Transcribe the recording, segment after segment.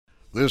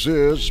This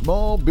is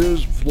Small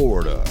Biz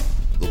Florida,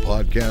 the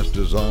podcast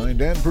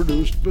designed and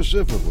produced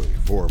specifically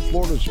for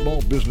Florida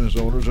small business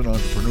owners and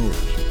entrepreneurs.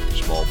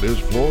 Small Biz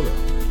Florida,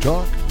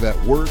 talk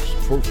that works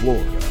for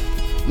Florida.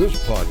 This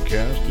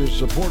podcast is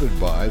supported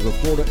by the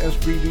Florida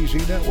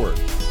SBDC Network,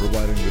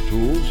 providing the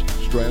tools,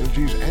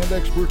 strategies, and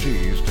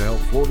expertise to help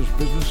Florida's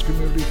business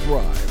community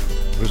thrive.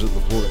 Visit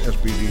the Florida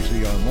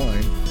SBDC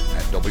online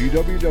at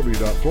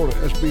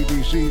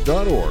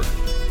www.floridasbdc.org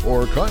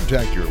or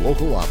contact your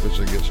local office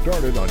and get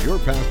started on your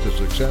path to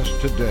success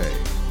today.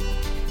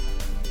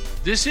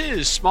 This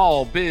is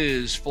Small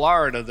Biz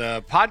Florida,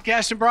 the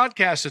podcast and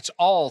broadcast. It's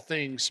all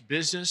things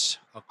business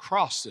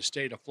across the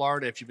state of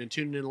Florida. If you've been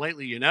tuning in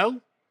lately, you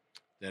know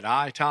that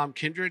I, Tom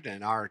Kindred,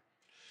 and our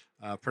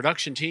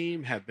production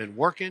team have been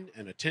working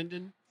and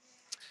attending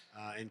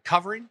and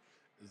covering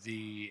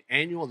the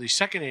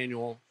second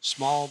annual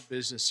Small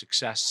Business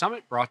Success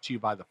Summit, brought to you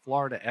by the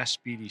Florida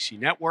SBDC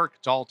Network.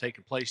 It's all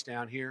taking place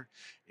down here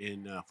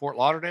in Fort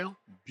Lauderdale.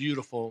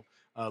 Beautiful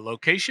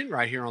location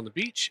right here on the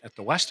beach at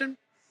the Westin.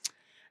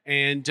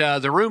 And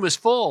the room is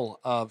full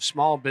of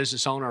small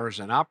business owners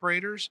and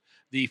operators.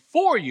 The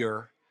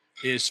foyer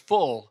is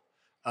full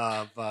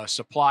of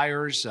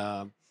suppliers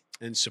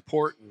and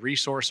support and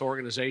resource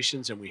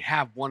organizations. And we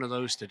have one of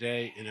those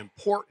today, an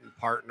important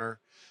partner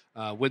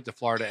with the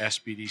Florida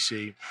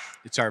SBDC.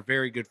 It's our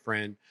very good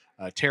friend,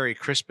 Terry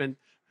Crispin,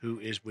 who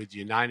is with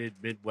United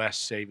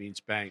Midwest Savings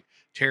Bank.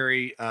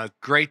 Terry,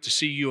 great to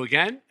see you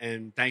again,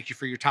 and thank you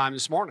for your time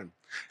this morning.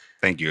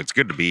 Thank you. It's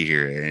good to be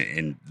here.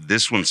 And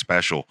this one's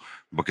special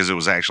because it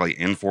was actually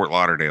in Fort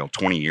Lauderdale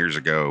 20 years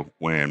ago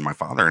when my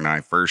father and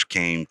I first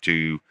came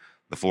to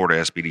the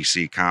Florida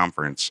SBDC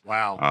conference.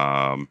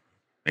 Wow.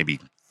 Maybe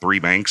 3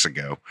 banks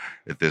ago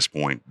at this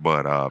point.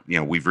 But,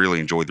 we've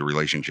really enjoyed the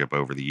relationship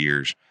over the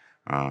years.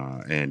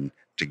 And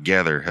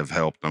together have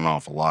helped an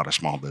awful lot of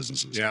small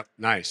businesses. Yeah,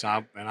 nice.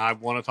 And I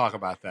want to talk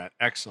about that.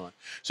 Excellent.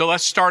 So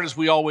let's start as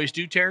we always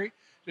do, Terry.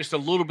 Just a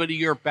little bit of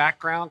your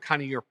background,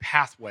 kind of your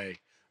pathway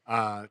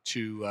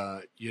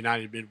to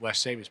United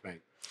Midwest Savings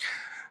Bank.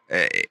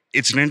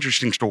 It's an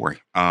interesting story.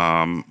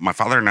 My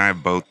father and I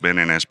have both been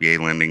in SBA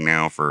lending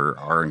now for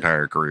our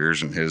entire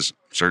careers, and his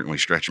certainly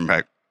stretching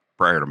back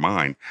prior to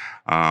mine.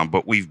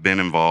 But we've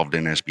been involved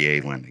in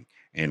SBA lending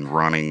and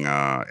running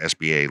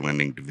SBA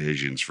lending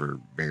divisions for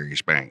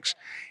various banks.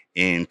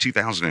 In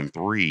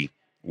 2003,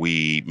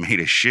 we made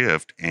a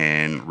shift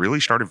and really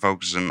started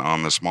focusing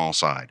on the small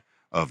side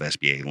of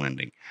SBA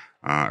lending,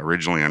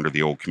 originally under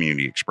the old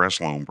Community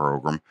Express loan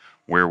program,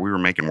 where we were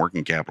making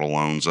working capital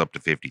loans up to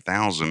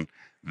 $50,000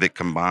 that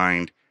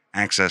combined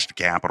access to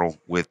capital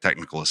with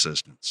technical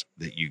assistance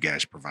that you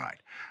guys provide.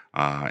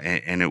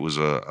 And it was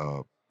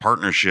a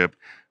partnership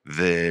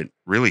that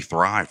really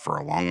thrived for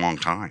a long, long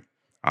time.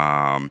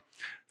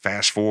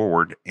 Fast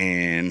forward,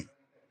 and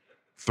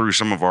through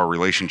some of our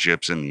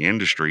relationships in the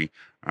industry,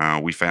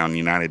 we found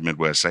United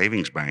Midwest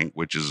Savings Bank,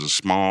 which is a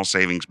small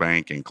savings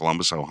bank in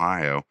Columbus,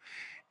 Ohio.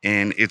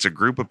 And it's a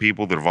group of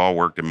people that have all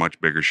worked in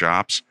much bigger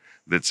shops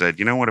that said,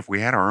 you know what, if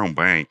we had our own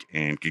bank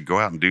and could go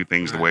out and do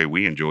things the way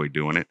we enjoy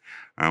doing it,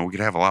 we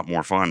could have a lot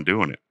more fun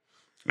doing it.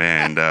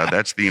 And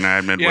that's the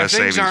United Midwest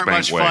Savings Bank way.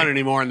 Things aren't much fun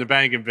anymore in the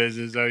banking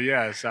business, though.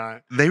 Yes,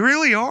 they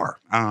really are.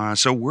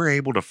 So we're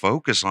able to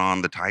focus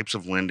on the types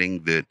of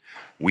lending that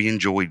we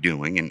enjoy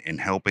doing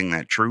and helping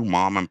that true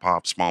mom and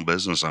pop small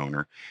business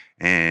owner.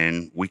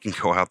 And we can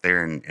go out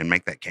there and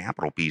make that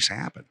capital piece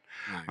happen.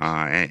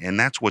 Nice. And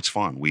that's what's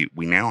fun.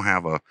 We now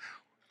have a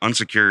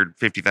unsecured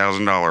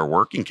 $50,000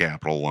 working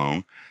capital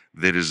loan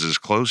that is as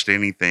close to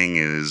anything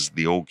as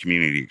the old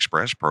Community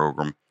Express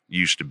program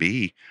used to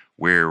be,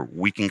 where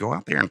we can go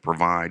out there and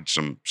provide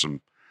some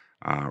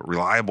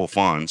reliable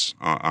funds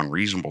on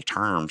reasonable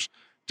terms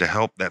to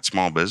help that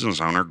small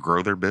business owner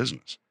grow their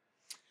business.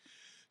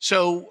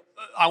 So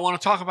I want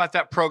to talk about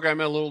that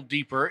program a little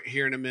deeper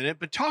here in a minute,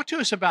 but talk to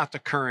us about the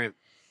current,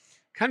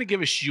 kind of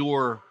give us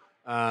your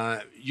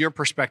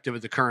perspective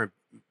of the current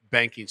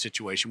banking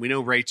situation. We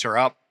know rates are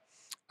up.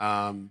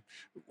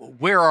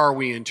 Where are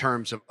we in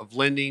terms of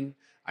lending?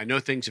 I know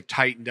things have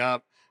tightened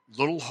up.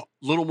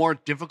 Little more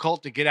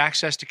difficult to get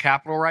access to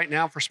capital right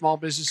now for small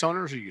business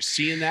owners. Are you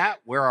seeing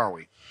that? Where are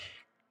we?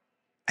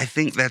 I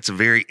think that's a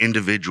very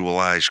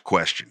individualized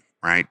question,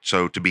 right?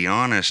 So to be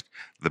honest,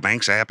 the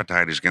bank's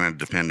appetite is going to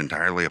depend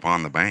entirely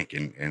upon the bank.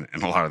 And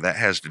a lot of that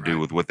has to do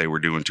with what they were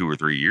doing 2 or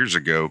 3 years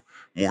ago,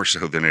 more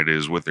so than it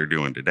is what they're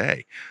doing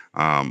today.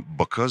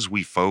 Because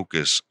we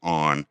focus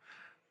on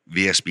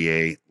the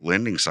SBA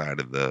lending side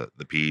of the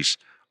piece,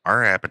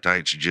 our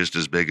appetite's just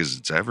as big as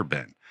it's ever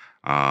been.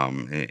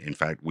 In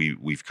fact,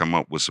 we've come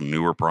up with some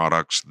newer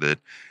products that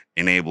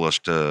enable us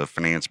to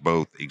finance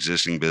both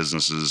existing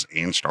businesses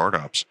and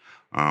startups.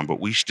 But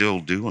we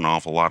still do an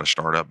awful lot of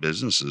startup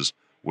businesses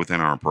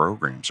within our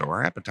program. So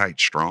our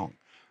appetite's strong.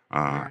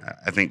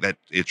 I think that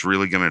it's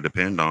really going to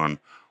depend on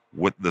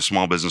what the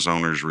small business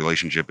owner's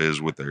relationship is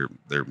with their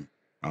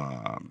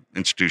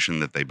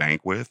institution that they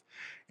bank with.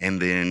 And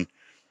then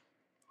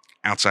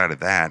outside of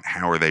that,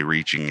 how are they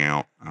reaching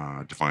out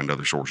to find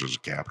other sources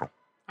of capital?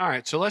 All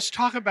right, so let's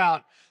talk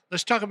about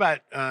Let's talk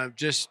about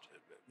just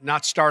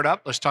not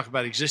startup. Let's talk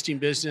about existing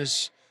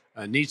business,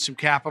 needs some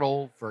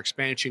capital for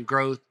expansion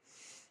growth.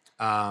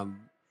 Um,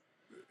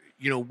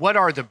 what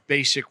are the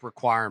basic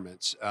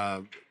requirements,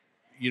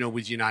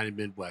 with United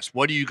Midwest?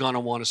 What are you going to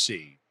want to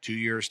see? 2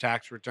 years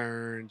tax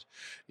returns,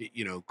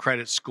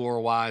 credit score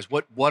wise.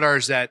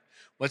 What's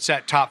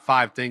that top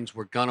 5 things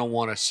we're going to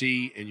want to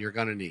see and you're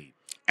going to need?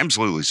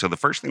 Absolutely. So the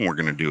first thing we're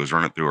going to do is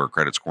run it through our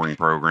credit scoring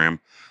program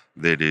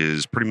that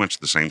is pretty much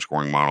the same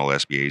scoring model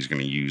SBA is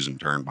going to use and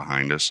turn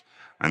behind us.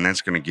 And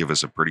that's going to give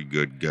us a pretty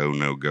good go,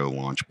 no go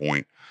launch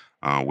point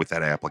with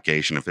that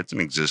application. If it's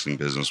an existing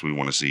business, we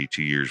want to see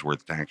 2 years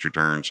worth of tax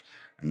returns,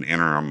 an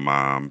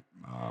interim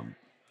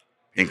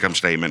income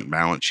statement,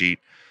 balance sheet,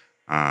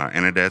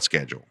 and a debt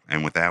schedule.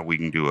 And with that, we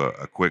can do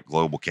a quick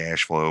global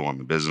cash flow on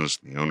the business,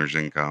 the owner's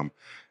income,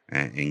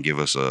 and give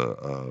us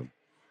a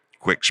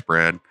quick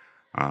spread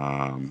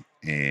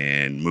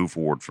and move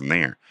forward from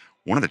there.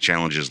 One of the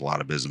challenges a lot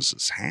of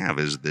businesses have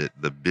is that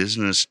the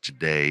business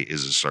today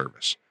is a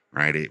service,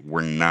 right?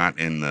 We're not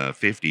in the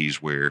 50s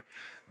where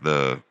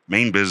the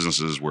main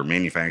businesses were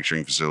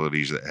manufacturing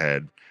facilities that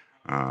had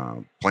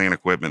plant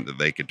equipment that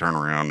they could turn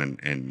around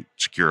and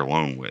secure a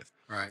loan with.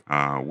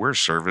 Right. We're a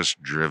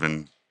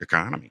service-driven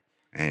economy,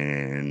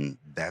 and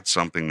that's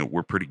something that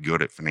we're pretty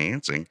good at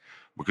financing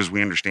because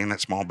we understand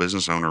that small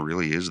business owner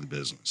really is the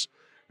business.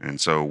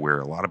 And so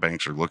where a lot of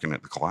banks are looking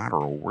at the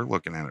collateral, we're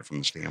looking at it from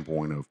the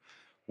standpoint of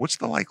what's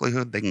the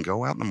likelihood they can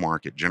go out in the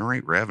market,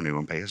 generate revenue,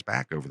 and pay us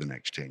back over the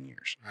next 10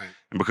 years. Right.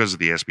 And because of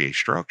the SBA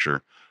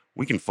structure,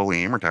 we can fully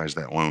amortize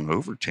that loan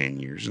over 10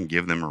 years and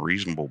give them a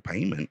reasonable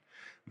payment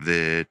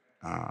that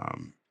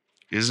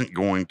isn't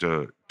going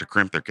to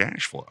crimp their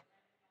cash flow.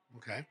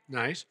 Okay,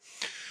 nice.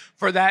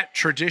 For that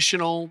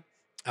traditional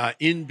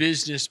in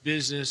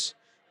business,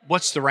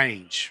 what's the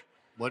range?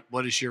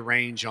 What is your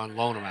range on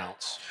loan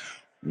amounts?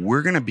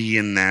 We're going to be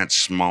in that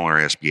smaller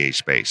SBA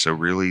space. So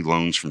really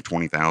loans from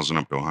 20,000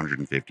 up to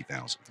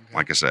 150,000. Okay.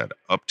 Like I said,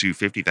 up to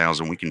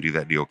 50,000, we can do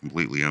that deal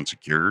completely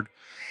unsecured.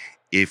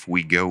 If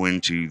we go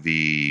into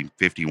the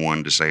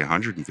 51 to say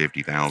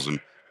 150,000,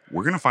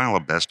 we're going to file a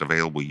best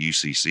available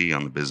UCC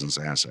on the business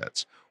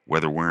assets,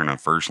 whether we're in a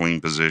first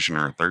lien position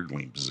or a third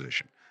lien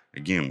position.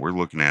 Again, we're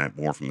looking at it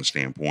more from the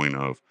standpoint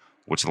of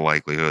what's the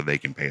likelihood they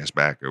can pay us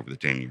back over the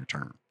 10-year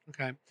term.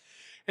 Okay.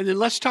 And then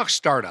let's talk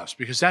startups,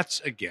 because that's,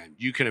 again,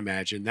 you can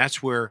imagine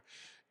that's where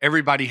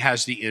everybody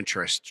has the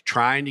interest,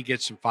 trying to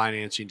get some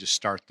financing to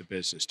start the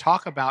business.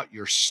 Talk about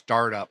your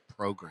startup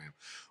program.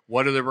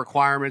 What are the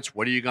requirements?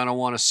 What are you going to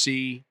want to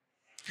see?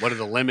 What are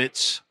the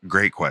limits?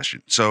 Great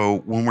question.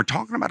 So when we're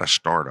talking about a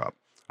startup,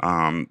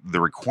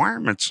 the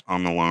requirements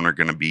on the loan are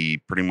going to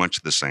be pretty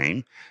much the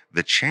same.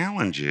 The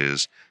challenge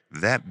is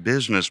that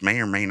business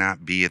may or may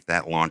not be at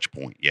that launch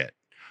point yet.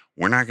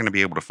 We're not going to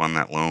be able to fund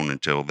that loan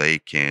until they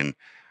can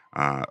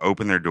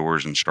open their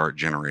doors and start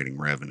generating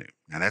revenue.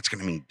 Now that's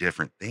going to mean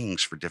different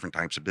things for different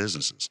types of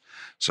businesses.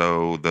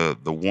 So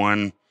the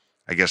one,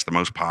 I guess the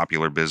most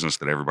popular business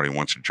that everybody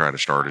wants to try to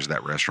start is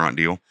that restaurant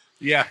deal.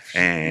 Yeah.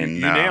 And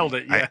you nailed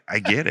it. Yeah. I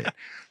get it.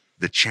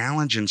 The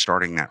challenge in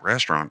starting that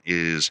restaurant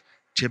is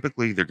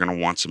typically they're going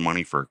to want some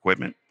money for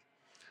equipment,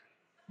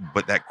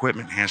 but that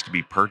equipment has to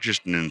be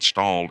purchased and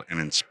installed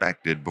and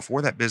inspected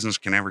before that business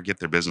can ever get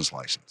their business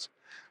license.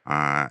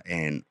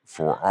 And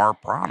for our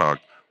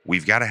product,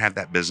 we've got to have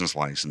that business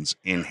license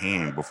in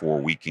hand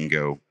before we can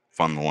go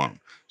fund the loan.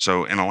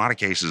 So in a lot of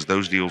cases,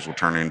 those deals will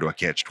turn into a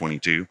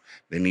catch-22.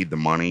 They need the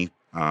money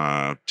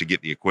to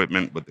get the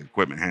equipment, but the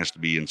equipment has to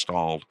be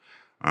installed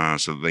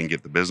so that they can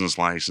get the business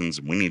license,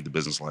 and we need the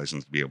business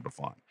license to be able to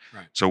fund.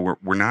 Right. So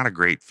we're not a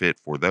great fit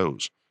for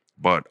those.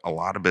 But a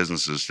lot of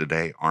businesses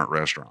today aren't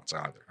restaurants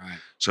either. Right.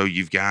 So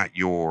you've got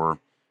your,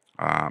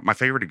 my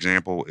favorite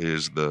example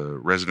is the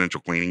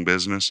residential cleaning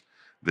business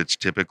that's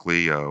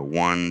typically a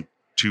 1-2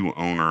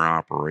 owner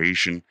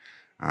operation,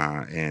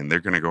 and they're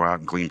going to go out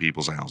and clean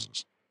people's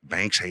houses.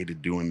 Banks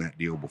hated doing that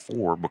deal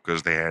before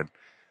because they had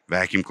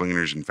vacuum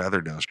cleaners and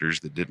feather dusters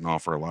that didn't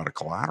offer a lot of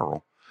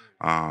collateral.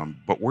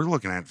 But we're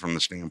looking at it from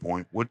the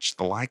standpoint, what's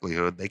the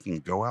likelihood they can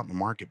go out in the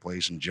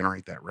marketplace and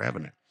generate that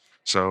revenue?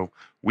 So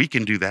we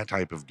can do that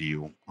type of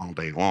deal all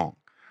day long.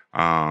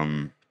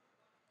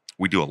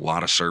 We do a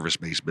lot of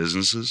service-based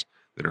businesses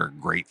that are a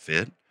great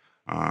fit.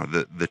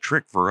 The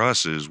trick for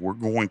us is we're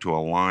going to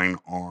align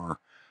our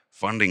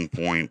funding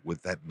point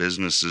with that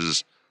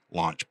business's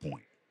launch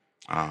point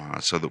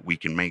so that we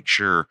can make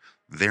sure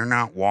they're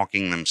not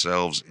walking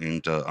themselves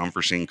into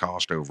unforeseen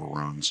cost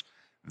overruns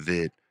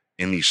that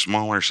in these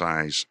smaller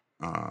size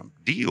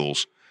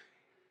deals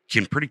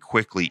can pretty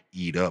quickly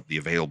eat up the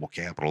available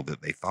capital that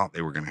they thought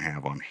they were going to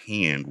have on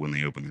hand when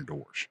they open their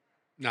doors.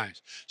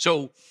 Nice.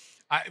 So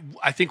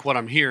I think what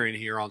I'm hearing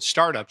here on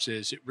startups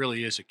is it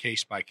really is a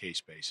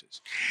case-by-case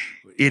basis.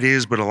 It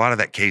is, but a lot of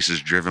that case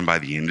is driven by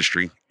the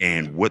industry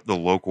and what the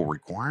local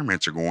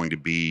requirements are going to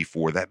be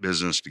for that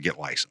business to get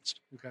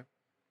licensed. Okay.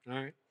 All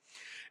right.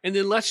 And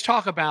then let's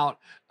talk about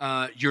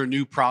your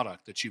new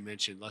product that you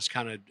mentioned. Let's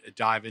kind of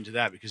dive into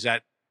that, because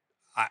that,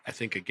 I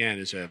think, again,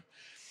 is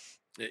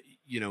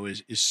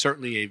is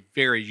certainly a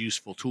very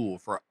useful tool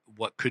for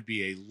what could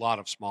be a lot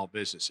of small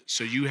businesses.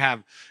 So you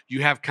have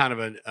kind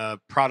of a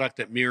product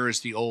that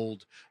mirrors the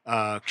old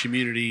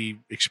Community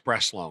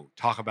Express loan.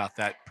 Talk about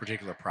that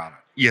particular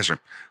product. Yes, sir.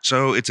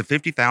 So it's a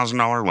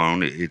 $50,000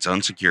 loan. It's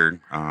unsecured.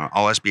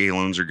 All SBA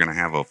loans are going to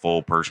have a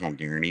full personal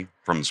guarantee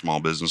from the small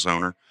business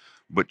owner,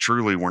 but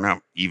truly we're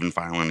not even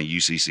filing a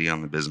UCC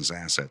on the business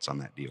assets on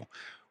that deal.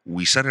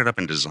 We set it up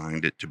and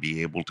designed it to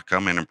be able to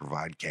come in and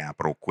provide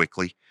capital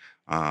quickly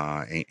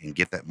and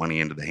get that money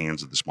into the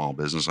hands of the small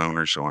business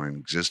owner. So on an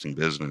existing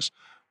business,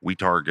 we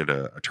target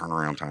a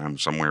turnaround time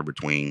somewhere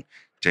between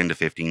 10 to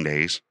 15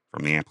 days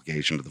from the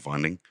application to the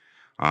funding.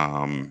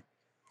 And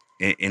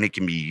it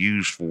can be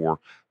used for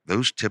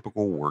those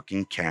typical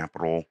working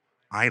capital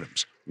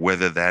items,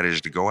 whether that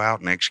is to go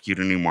out and execute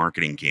a new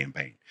marketing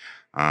campaign.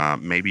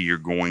 Maybe you're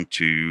going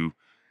to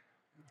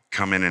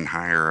come in and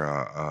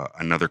hire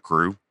another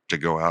crew to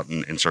go out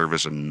and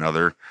service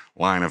another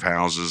line of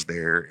houses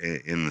there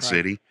in the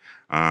city.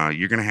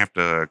 You're going to have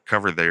to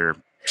cover their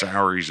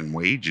salaries and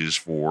wages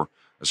for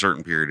a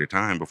certain period of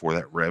time before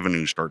that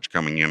revenue starts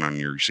coming in on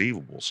your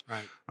receivables.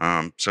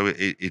 Right. So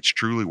it's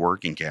truly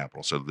working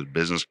capital, so the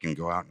business can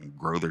go out and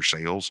grow their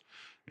sales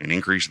and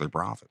increase their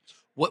profits.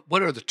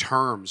 What are the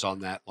terms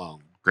on that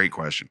loan? Great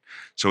question.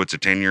 So it's a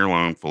 10-year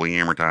loan, fully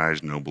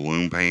amortized, no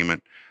balloon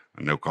payment,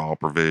 no call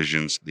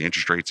provisions. The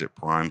interest rate's at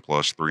prime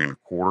plus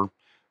 3.25.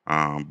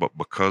 But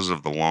because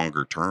of the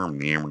longer term,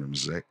 the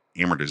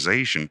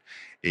amortization,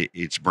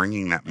 it's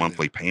bringing that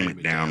monthly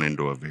payment down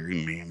into a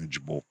very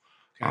manageable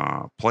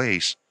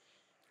place.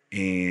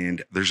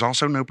 And there's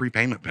also no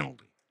prepayment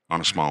penalty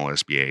on a small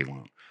SBA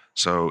loan.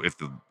 So if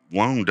the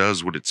loan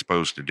does what it's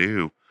supposed to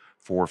do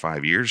 4 or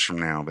 5 years from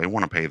now, they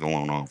want to pay the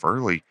loan off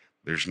early,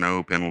 there's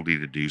no penalty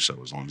to do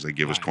so as long as they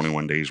give us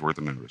 21 days worth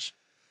of notice.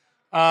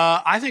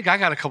 I think I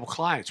got a couple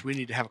clients we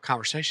need to have a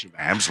conversation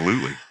about.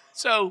 Absolutely.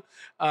 So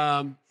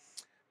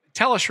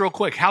tell us real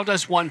quick, how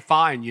does one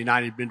find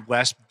United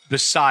Midwest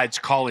besides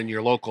calling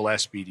your local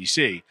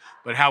SBDC?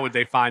 But how would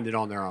they find it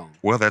on their own?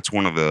 Well, that's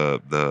one of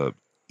the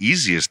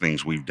easiest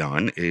things we've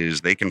done is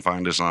they can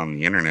find us on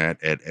the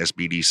internet at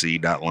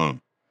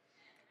sbdc.loan.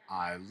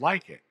 I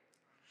like it.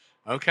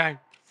 Okay.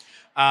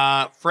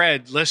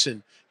 Fred,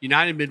 listen,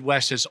 United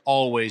Midwest has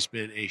always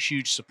been a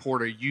huge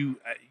supporter. You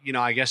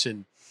I guess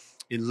in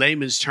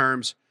layman's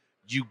terms,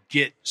 you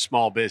get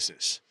small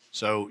business.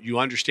 So you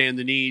understand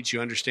the needs, you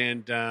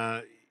understand,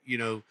 the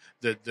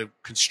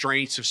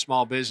constraints of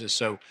small business.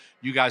 So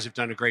you guys have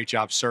done a great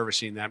job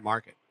servicing that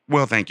market.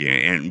 Well, thank you.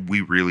 And we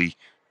really,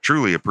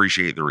 truly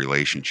appreciate the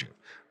relationship.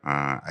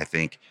 I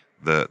think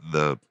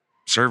the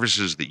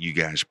services that you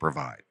guys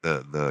provide,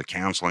 the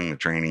counseling, the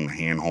training, the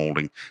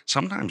hand-holding,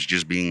 sometimes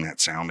just being that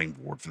sounding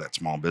board for that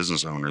small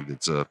business owner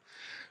that's a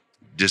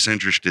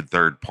disinterested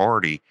third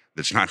party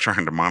that's not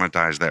trying to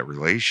monetize that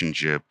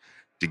relationship,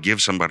 to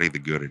give somebody the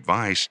good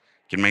advice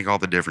can make all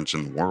the difference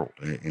in the world.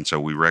 And so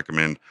we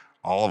recommend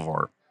all of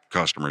our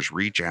customers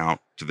reach out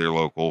to their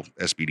local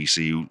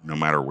SBDC, no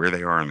matter where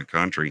they are in the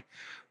country,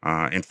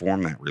 and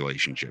form that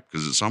relationship,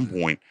 because at some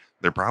point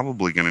they're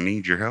probably going to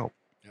need your help.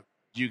 Yep.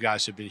 You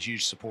guys have been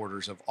huge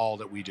supporters of all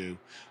that we do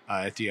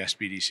at the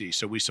SBDC.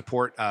 So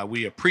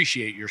we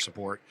appreciate your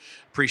support.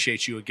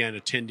 Appreciate you again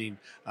attending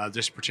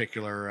this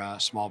particular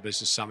small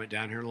business summit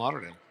down here in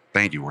Lauderdale.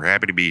 Thank you. We're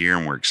happy to be here,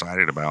 and we're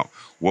excited about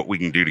what we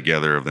can do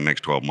together over the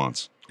next 12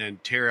 months.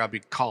 And Terry, I'll be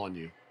calling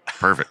you.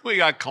 Perfect. We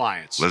got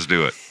clients. Let's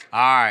do it. All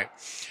right.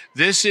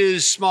 This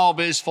is Small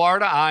Biz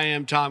Florida. I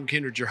am Tom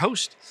Kindred, your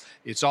host.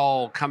 It's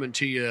all coming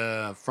to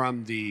you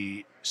from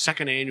the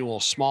second annual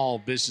Small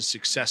Business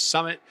Success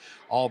Summit,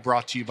 all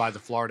brought to you by the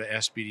Florida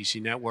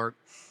SBDC Network.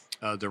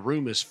 The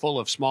room is full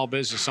of small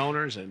business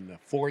owners, and the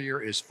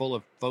foyer is full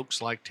of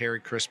folks like Terry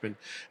Crispin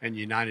and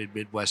United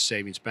Midwest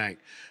Savings Bank.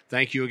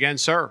 Thank you again,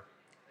 sir.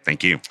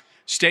 Thank you.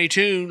 Stay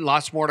tuned.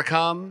 Lots more to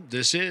come.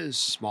 This is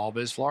Small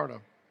Biz Florida.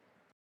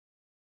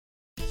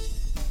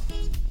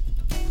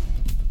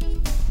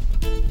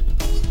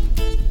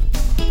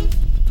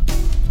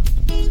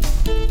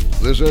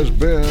 This has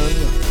been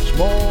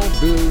Small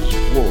Biz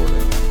Florida,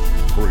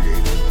 created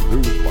and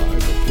produced by the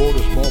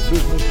Florida Small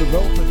Business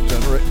Development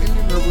Center at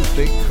Indian River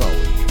State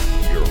College.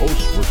 Your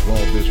host for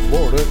Small Biz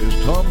Florida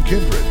is Tom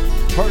Kindred.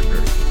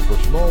 Partners for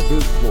Small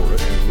Biz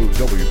Florida include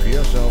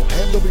WPSL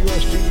and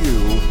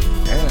WSTU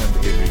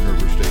and Indian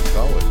River